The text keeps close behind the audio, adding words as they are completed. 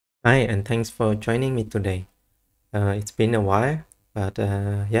Hi, and thanks for joining me today. It's been a while, but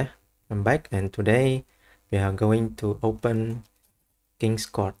yeah, I'm back, and today we are going to open King's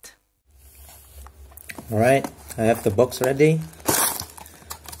Court. Alright, I have the box ready.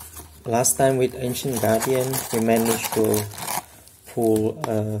 Last time with Ancient Guardian, we managed to pull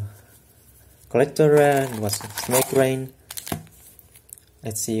a collector rare. It was Snake Rain.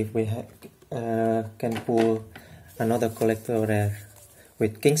 Let's see if we can pull another collector rare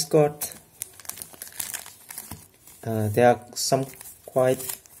with King's Court. There are some quite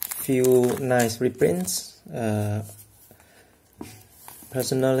few nice reprints.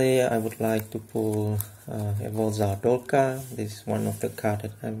 Personally, I would like to pull Evolzar Dolka. This is one of the cards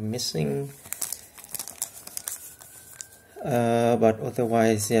that I'm missing. But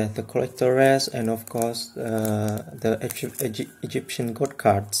otherwise, yeah, the collector rares and of course the Egyptian god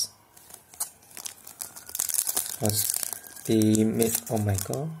cards. Was the oh my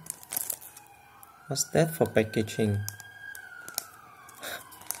god, what's that for packaging?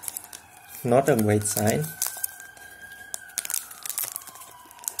 Not a great sign.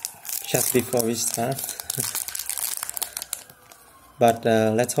 Just before we start. But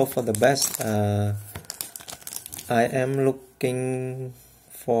let's hope for the best. I am looking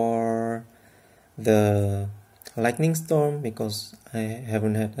for the Lightning Storm because I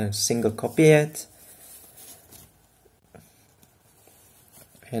haven't had a single copy yet,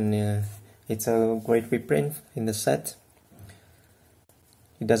 and it's a great reprint in the set.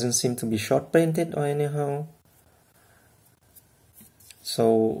 It doesn't seem to be short printed or anyhow,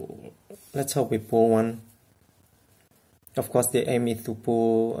 so let's hope we pull one. Of course, the aim is to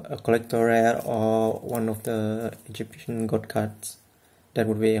pull a collector rare or one of the Egyptian god cards. That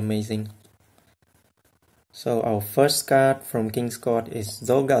would be amazing. So our first card from King's Court is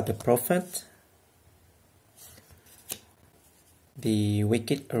Zolgar the Prophet. The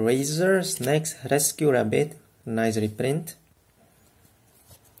Wicked Eraser, Snake's Rescue Rabbit, nice reprint.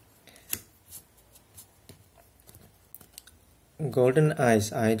 Golden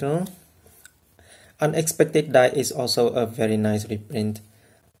Eyes Idol. Unexpected Die is also a very nice reprint.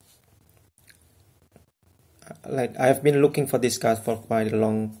 Like, I've been looking for this card for quite a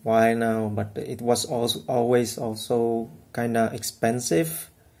long while now, but it was always also kinda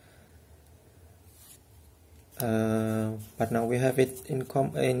expensive. But now we have it in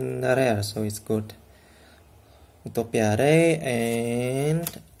rare, so it's good. Utopia Ray,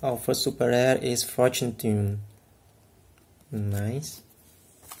 and our first super rare is Fortune Tune. Nice.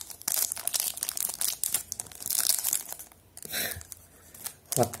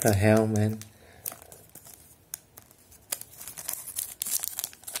 What the hell, man?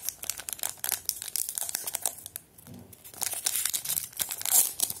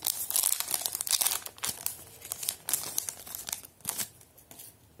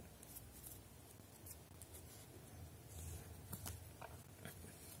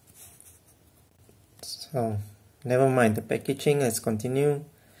 So, never mind the packaging, let's continue.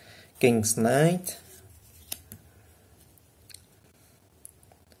 King's Knight.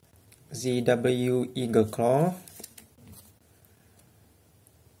 ZW Eagle Claw.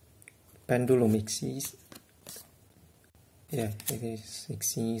 Pendulum Xyz. Yeah, it is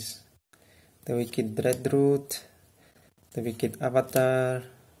Xyz. The Wicked Dreadroot. The Wicked Avatar.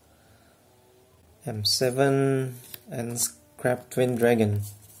 M7 and Scrap Twin Dragon.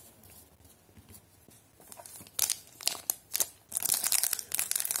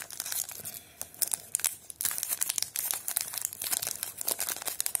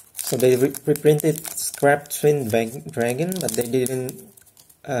 So they reprinted Scrap Twin Dragon, but they didn't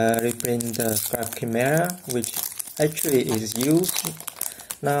reprint the Scrap Chimera, which actually is used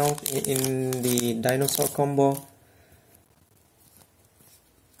now in the dinosaur combo.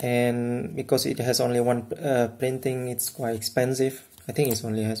 And because it has only one printing, it's quite expensive. I think it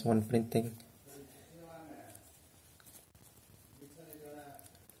only has one printing.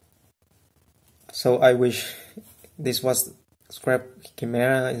 So I wish this was Scrap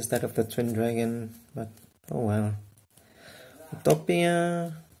Chimera instead of the Twin Dragon, but oh well.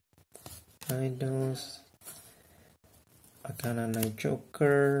 Utopia, Idols, Arcana Night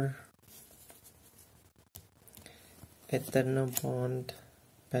Joker, Eternal Bond,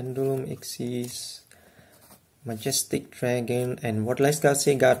 Pendulum Xyz, Majestic Dragon, and Wordless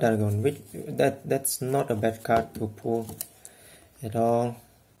Galaxy Guard Dragon, which that's not a bad card to pull at all.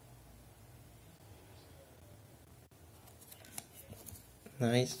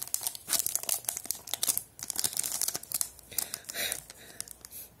 Nice.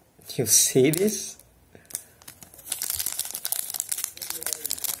 You see this?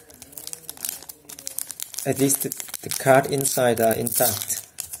 At least the card inside are intact.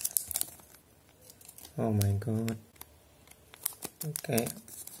 Oh my god. Okay.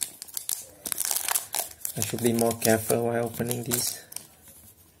 I should be more careful while opening these.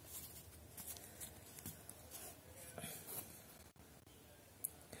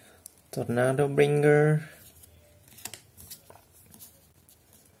 Tornado Bringer.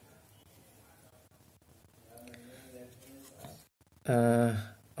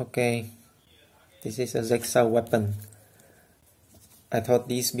 Okay. This is a Zexal weapon. I thought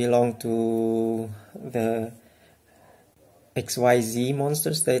these belong to the XYZ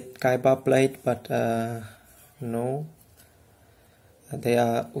monsters that Kaiba played, but no. They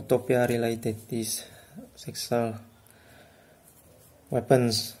are Utopia related, these Zexal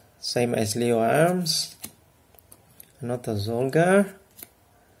weapons. Same as Leo Arms. Another Zolgar.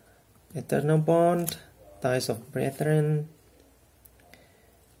 Eternal Bond. Ties of Brethren.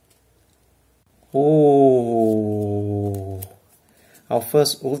 Oh, our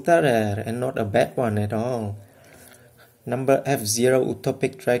first ultra rare, and not a bad one at all. Number F0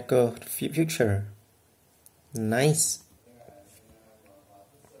 Utopic Tracker Future. Nice.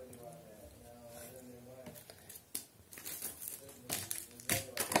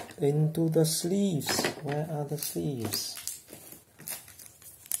 Into the sleeves. Where are the sleeves?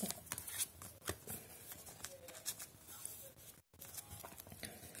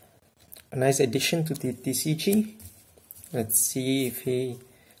 A nice addition to the TCG. Let's see if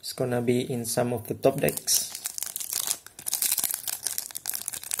he's gonna be in some of the top decks.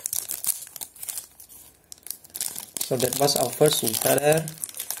 So that was our first ultra rare.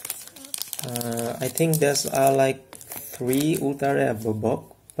 I think there's like 3 ultra rare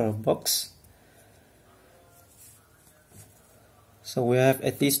per box. So we have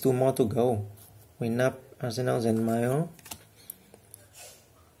at least 2 more to go. Winamp, Arsenal, Zenmayo.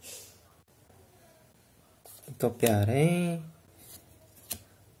 Utopia Ray,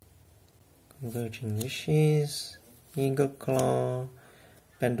 Converging Wishes, Eagle Claw,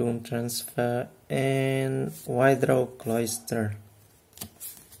 Pendulum Transfer, and Wydrow Cloister.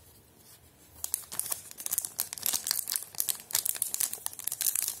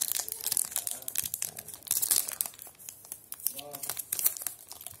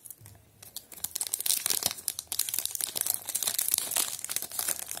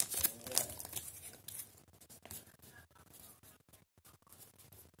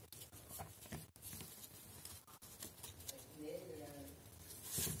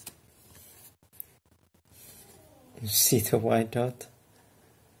 You see the white dot?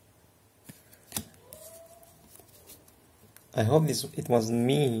 I hope it wasn't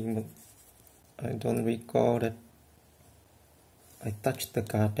me, but I don't recall that I touched the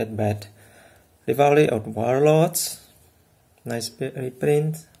card that bad. Rivalry of Warlords. Nice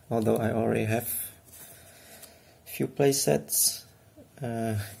reprint, although I already have few playsets.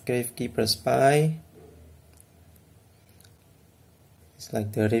 Gravekeeper Spy. It's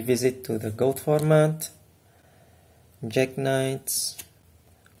like the revisit to the gold format. Jack Knights,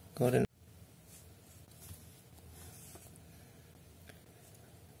 Golden.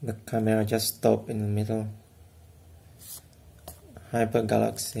 The camera just stopped in the middle. Hyper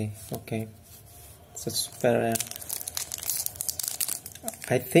Galaxy, okay. It's a super rare.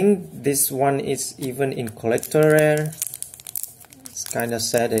 I think this one is even in collector rare. It's kinda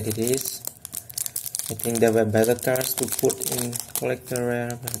sad that it is. I think there were better cards to put in collector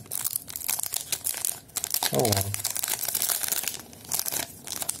rare, but oh well.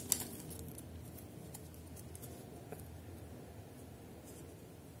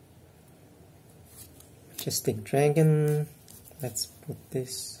 Majestic Dragon. Let's put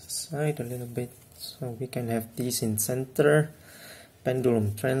this aside a little bit so we can have these in center.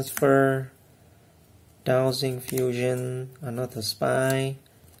 Pendulum Transfer, Dowsing Fusion, another Spy,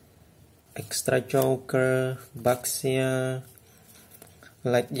 Extra Joker, Baxia.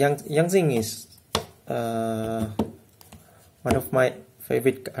 Like Yangzing is one of my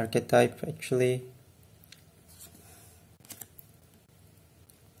favorite archetype actually.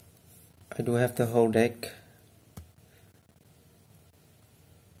 I do have the whole deck.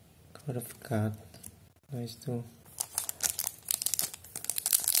 Card of card. Nice too.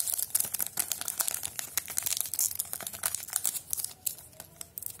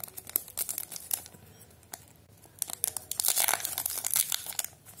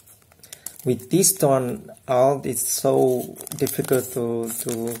 With this turn out, it's so difficult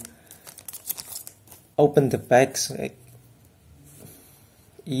to open the packs like,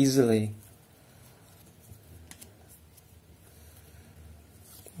 easily.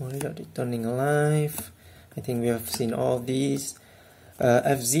 Warrior Returning Alive. I think we have seen all these.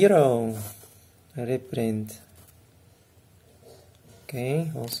 F0 reprint.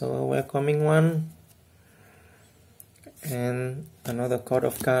 Okay, also a welcoming one. and another card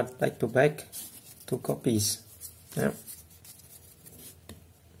of card back to back, 2 copies. Yeah.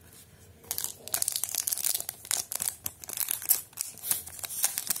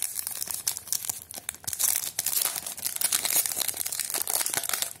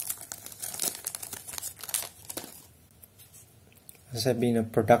 Must have been a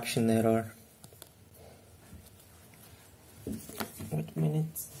production error. Wait a minute.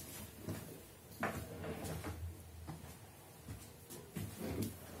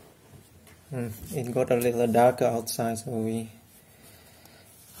 It got a little darker outside, so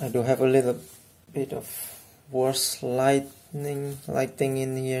I do have a little bit of worse lighting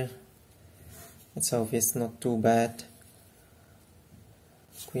in here. Let's hope it's not too bad.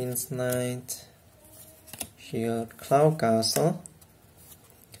 Queen's Knight, Shield, Cloud Castle.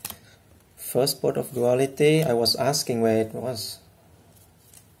 First Pot of Duality. I was asking where it was.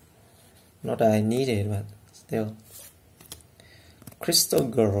 Not that I need it, but still. Crystal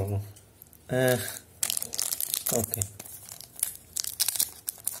Girl. Okay.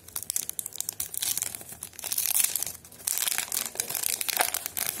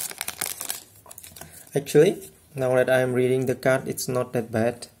 Actually, now that I am reading the card, it's not that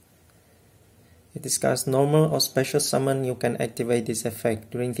bad. It discards normal or special summon. You can activate this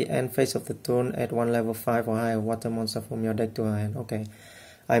effect. During the end phase of the turn, add 1 level 5 or higher water monster from your deck to hand. Okay.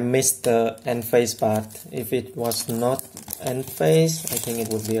 I missed the end phase part. If it was not end phase, I think it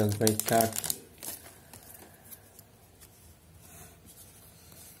would be a great card.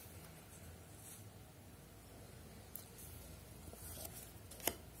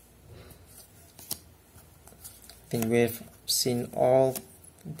 I think we've seen all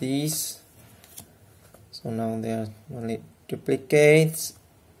these. So now there are only duplicates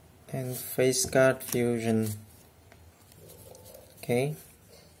and face card fusion. Okay,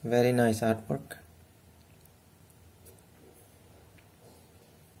 very nice artwork.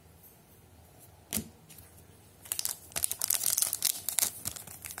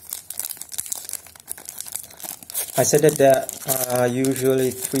 I said that there are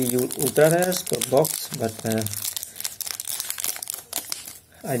usually 3 ultra rares per box, but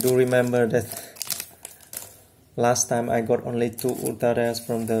I do remember that last time I got only 2 ultra rares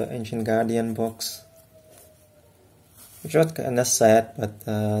from the Ancient Guardian box, which was kinda sad, but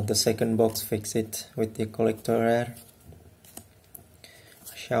the second box fixed it with the collector rare.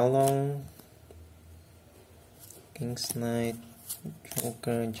 Xiaolong, King's Knight,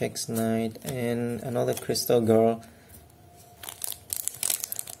 Joker, Jack's Knight, and another Crystal Girl.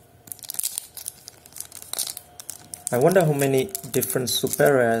 I wonder how many different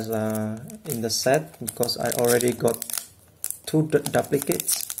super rares are in the set, because I already got 2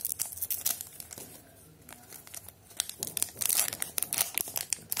 duplicates.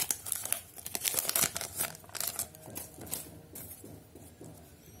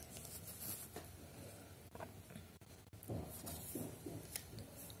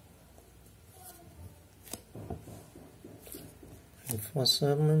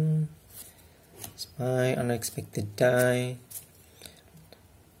 Reinforcement, Spy, Unexpected Die.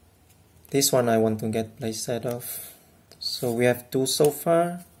 This one I want to get playset of. So we have 2 so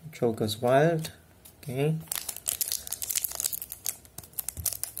far. Joker's Wild. Okay.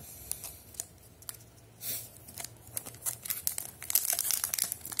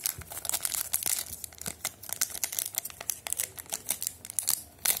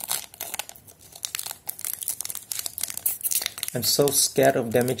 I'm so scared of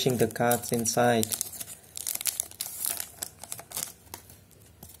damaging the cards inside.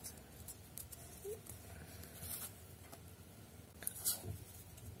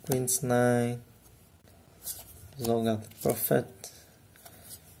 Queen's Knight, Zolgar the Prophet,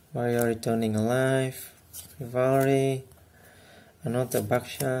 Warrior Returning Alive, Rivalry, another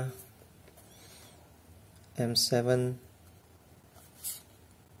Baksha, M7,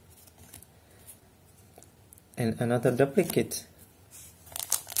 and another duplicate.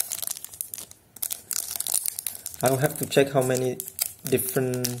 I'll have to check how many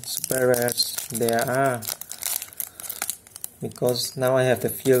different super rares there are, because now I have the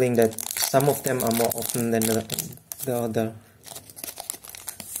feeling that some of them are more often than the other.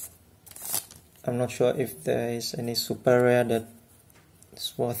 I'm not sure if there is any super rare that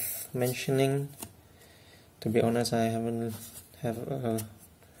is worth mentioning. To be honest, I haven't have a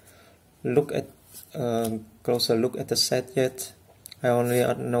closer look at the set yet. I only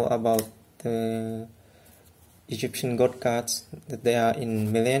know about the Egyptian God cards, that they are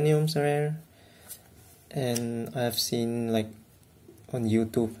in Millennium's rare, and I have seen like on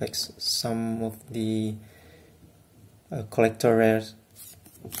YouTube like some of the collector rares.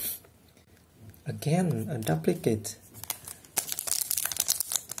 Again, a duplicate.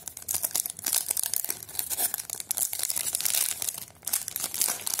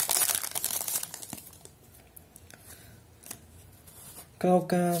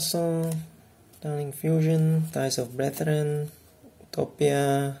 Cloud Castle, Darling Fusion, Ties of Brethren,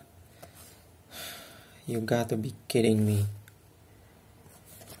 Utopia. You got to be kidding me.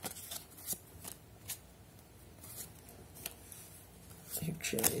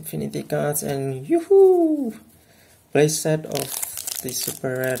 Infinity cards and yoo-hoo! Playset of the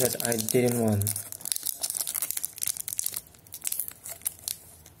super rare that I didn't want.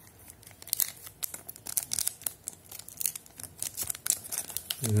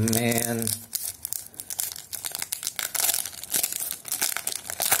 Man.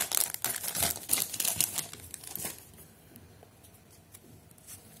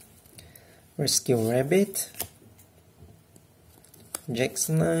 Rescue Rabbit, Jack's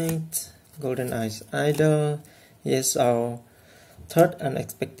Knight, Golden Eyes Idol. Yes, our third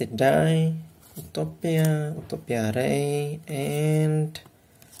unexpected die, Utopia, Utopia Ray, and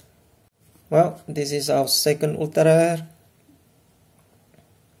well, this is our second ultra rare.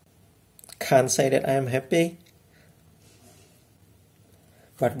 Can't say that I am happy,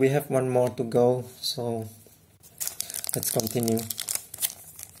 but we have one more to go, so let's continue.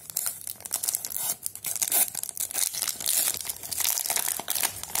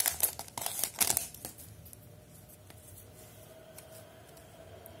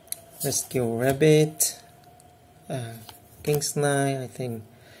 Rescue Rabbit, King's Knight. I think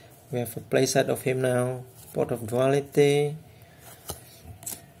we have a playset of him now. Pot of Duality,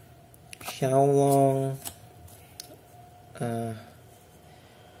 Xiaolong,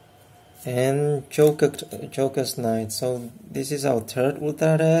 and Joker's Knight. So this is our third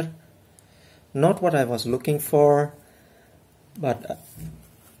ultra rare. Not what I was looking for, but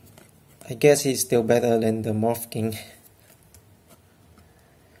I guess he's still better than the Morph King.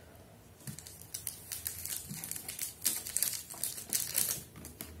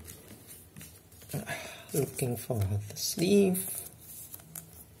 Looking for the sleeve.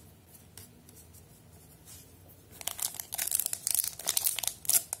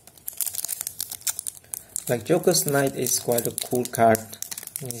 Like Joker's Knight is quite a cool card.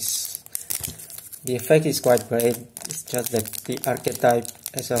 The effect is quite great. It's just that the archetype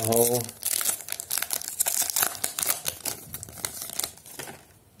as a whole,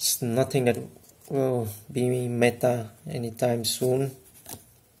 it's nothing that will be meta anytime soon.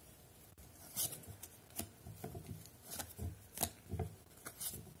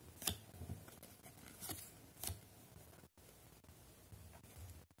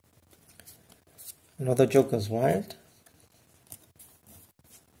 Another Joker's Wild.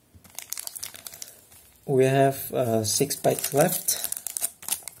 We have 6 packs left.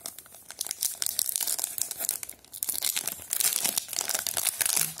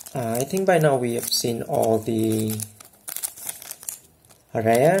 I think by now we have seen all the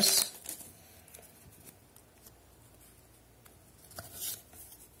rares.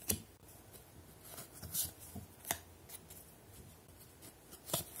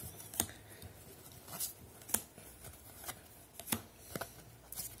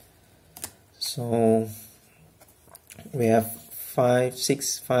 So we have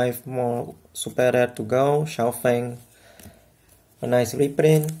 5 more super rare to go. Xiaofeng, a nice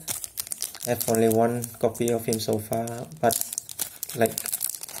reprint. I have only one copy of him so far, but like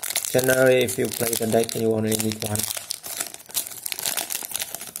generally if you play the deck you only need one.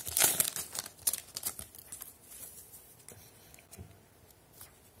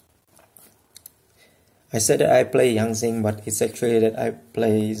 I said that I play Yangzing, but it's actually that I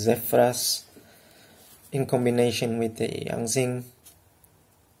play Zephyros in combination with the Yangzing.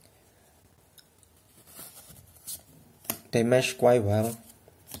 They mesh quite well.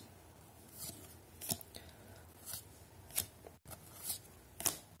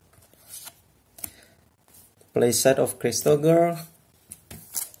 Playset of Crystal Girl.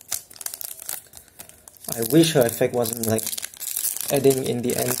 I wish her effect wasn't like adding in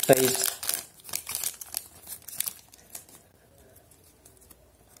the end phase.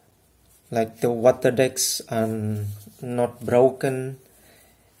 Like the water decks are not broken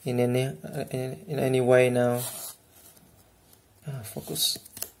in any way now. Focus.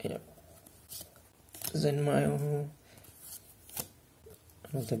 Yeah. Zenmail.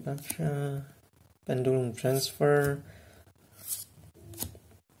 Another Baksha. Pendulum Transfer.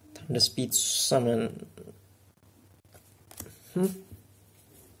 Thunder Speed Summon.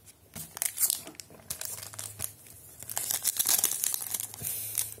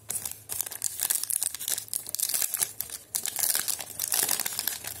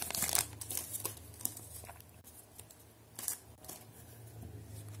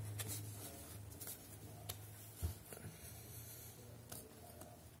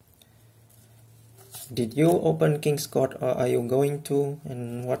 Did you open King's Court, or are you going to,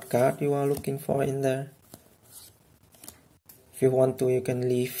 and what card you are looking for in there? If you want to, you can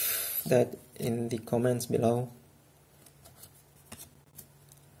leave that in the comments below.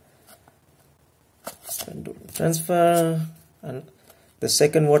 Transfer, and the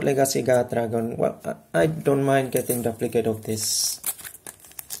second World Legacy Guard Dragon. Well, I don't mind getting duplicate of this.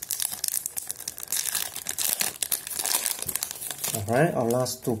 Alright, our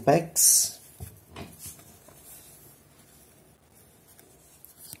last 2 packs.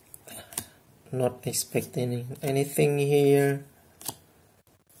 Not expecting anything here.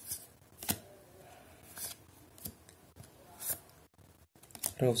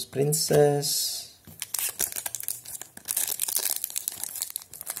 Rose Princess.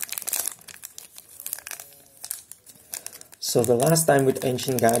 So the last time with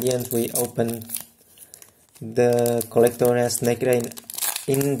Ancient Guardians we opened the Collector Rare Snake Rain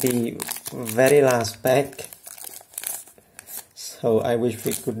in the very last pack. So I wish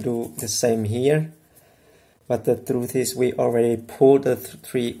we could do the same here. But the truth is we already pulled the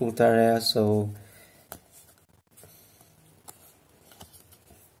 3 ultra rare, so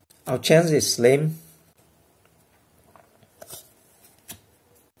our chance is slim.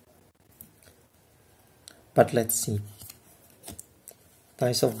 But let's see.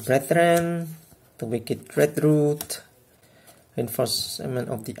 Ties of Brethren, the Wicked Dreadroot, Reinforcement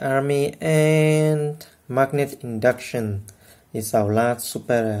of the Army, and Magnet Induction is our last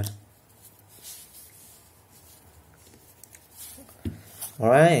super rare.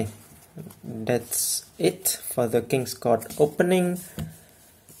 Alright, that's it for the King's Court opening.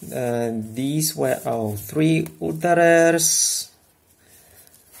 These were our 3 ultra rares.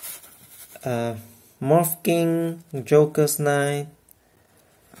 Morph King, Joker's Knight,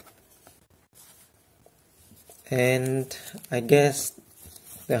 and I guess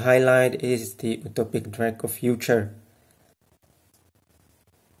the highlight is the Utopic Draco Future.